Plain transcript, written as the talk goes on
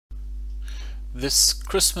This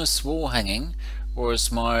Christmas wall hanging was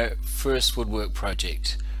my first woodwork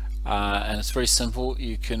project, and it's very simple.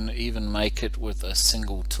 You can even make it with a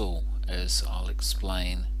single tool, as I'll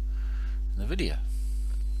explain in the video.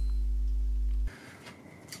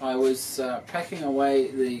 I was packing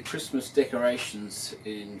away the Christmas decorations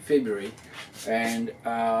in February and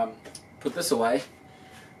put this away,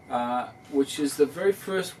 which is the very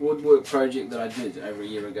first woodwork project that I did over a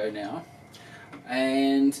year ago now.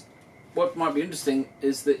 And what might be interesting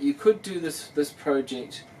is that you could do this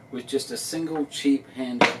project with just a single cheap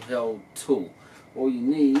handheld tool. All you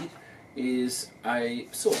need is a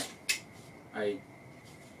saw, a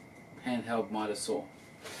handheld miter saw.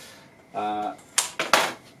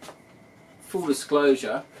 Full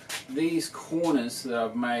disclosure, these corners that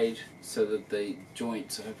I've made so that the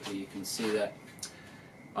joints, hopefully you can see that,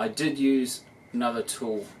 I did use another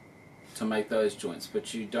tool to make those joints,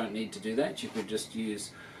 but you don't need to do that. You could just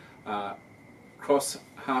use cross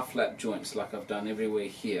half lap joints like I've done everywhere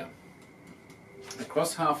here. A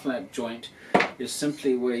cross half lap joint is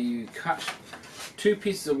simply where you cut two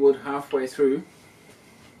pieces of wood halfway through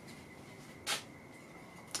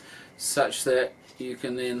such that you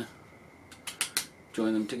can then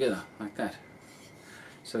join them together like that.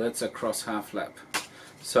 So that's a cross half lap.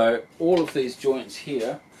 So all of these joints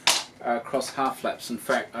here are cross half laps. In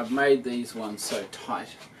fact, I've made these ones so tight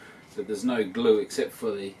that there's no glue except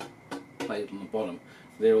for the plate on the bottom.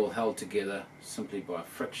 They're all held together simply by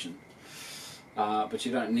friction. But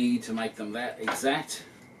you don't need to make them that exact.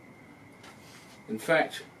 In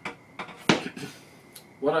fact,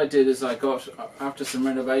 what I did is I got, after some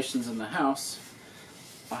renovations in the house,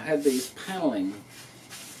 I had these paneling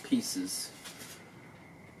pieces,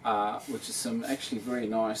 which is some actually very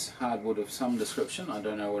nice hardwood of some description. I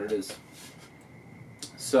don't know what it is.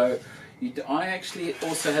 So I actually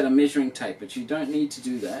also had a measuring tape, but you don't need to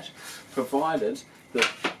do that, provided that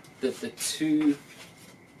the two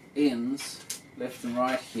ends, left and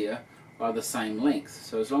right here, are the same length.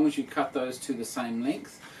 So as long as you cut those to the same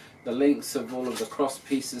length, the lengths of all of the cross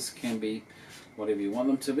pieces can be whatever you want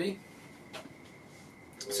them to be.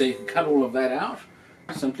 So you can cut all of that out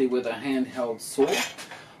simply with a handheld saw.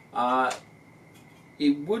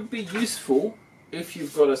 It would be useful if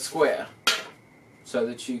you've got a square, so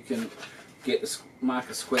that you can mark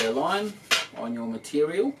a square line on your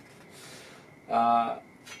material. But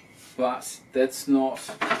that's not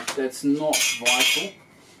vital.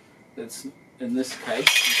 That's in this case,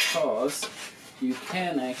 because you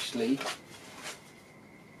can actually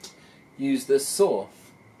use this saw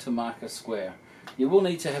to mark a square. You will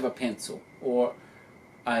need to have a pencil or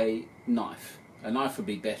a knife. A knife would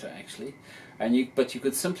be better actually, but you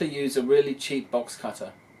could simply use a really cheap box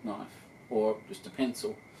cutter knife or just a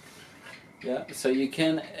pencil. Yeah, so you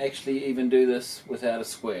can actually even do this without a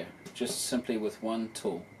square, just simply with one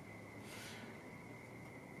tool.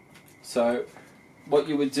 So what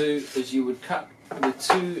you would do is you would cut the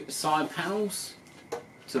two side panels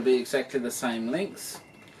to be exactly the same length.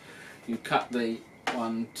 You cut the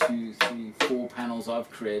 1, 2, 3, 4 panels I've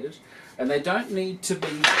created, and they don't need to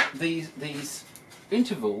be, these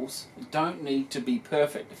intervals don't need to be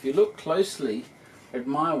perfect. If you look closely at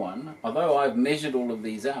my one, although I've measured all of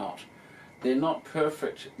these out, they're not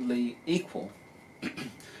perfectly equal.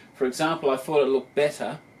 For example, I thought it looked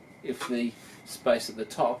better if the space at the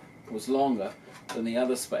top was longer than the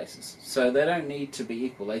other spaces. So they don't need to be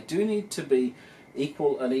equal. They do need to be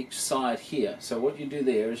equal on each side here. So what you do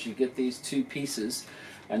there is you get these two pieces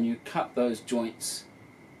and you cut those joints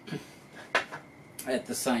at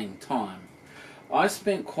the same time. I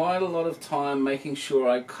spent quite a lot of time making sure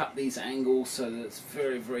I cut these angles so that it's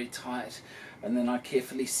very, very tight, and then I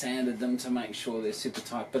carefully sanded them to make sure they're super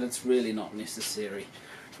tight, but it's really not necessary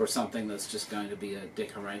for something that's just going to be a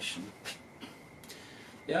decoration.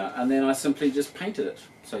 Yeah, and then I simply just painted it.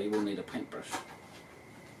 So you will need a paintbrush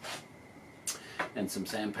and some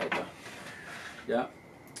sandpaper. Yeah,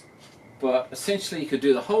 but essentially you could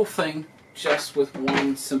do the whole thing just with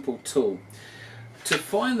one simple tool. To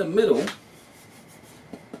find the middle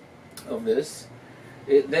of this,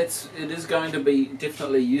 it is going to be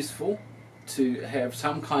definitely useful to have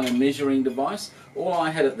some kind of measuring device. All I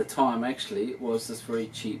had at the time actually was this very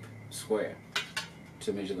cheap square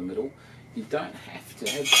to measure the middle. You don't have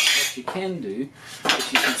to have that. What you can do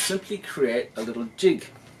is you can simply create a little jig.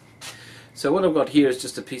 So what I've got here is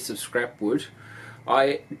just a piece of scrap wood.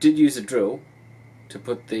 I did use a drill to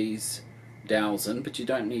put these dowels in, but you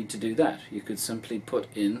don't need to do that. You could simply put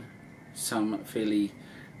in some fairly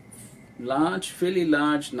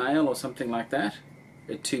large nail or something like that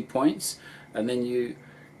at 2 points, and then you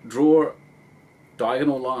draw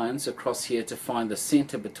diagonal lines across here to find the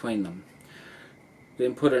center between them.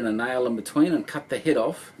 then put in a nail in between and cut the head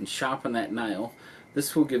off and sharpen that nail,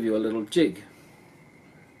 this will give you a little jig.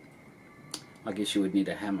 I guess you would need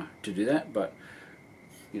a hammer to do that, but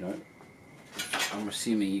you know, I'm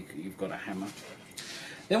assuming you've got a hammer.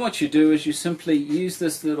 Then what you do is you simply use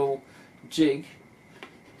this little jig.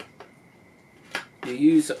 You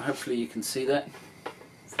use it, hopefully you can see that,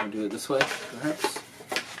 if I do it this way perhaps.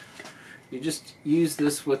 You just use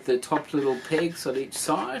this with the top little pegs on each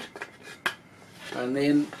side, and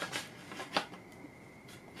then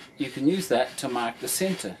you can use that to mark the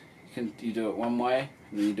center. You do it one way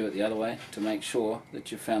and then you do it the other way to make sure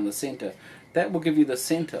that you found the center. That will give you the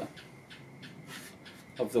center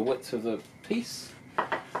of the width of the piece,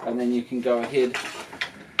 and then you can go ahead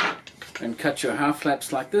and cut your half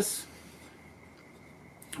flaps like this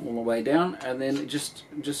all the way down, and then just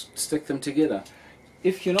stick them together.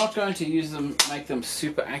 If you're not going to use them, make them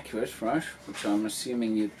super accurate, right, which I'm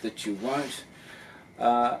assuming that you won't,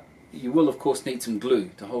 you will of course need some glue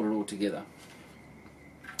to hold it all together.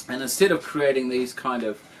 And instead of creating these kind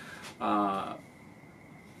of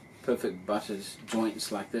perfect buttered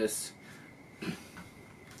joints like this,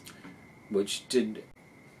 which did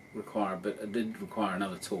require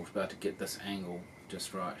another tool to get this angle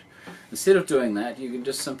just right. Instead of doing that, you can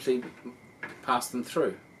just simply pass them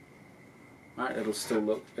through. Right, you'll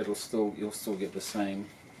still get the same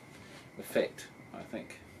effect, I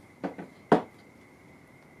think.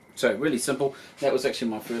 So really simple. That was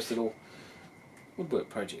actually my first little woodwork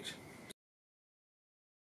project.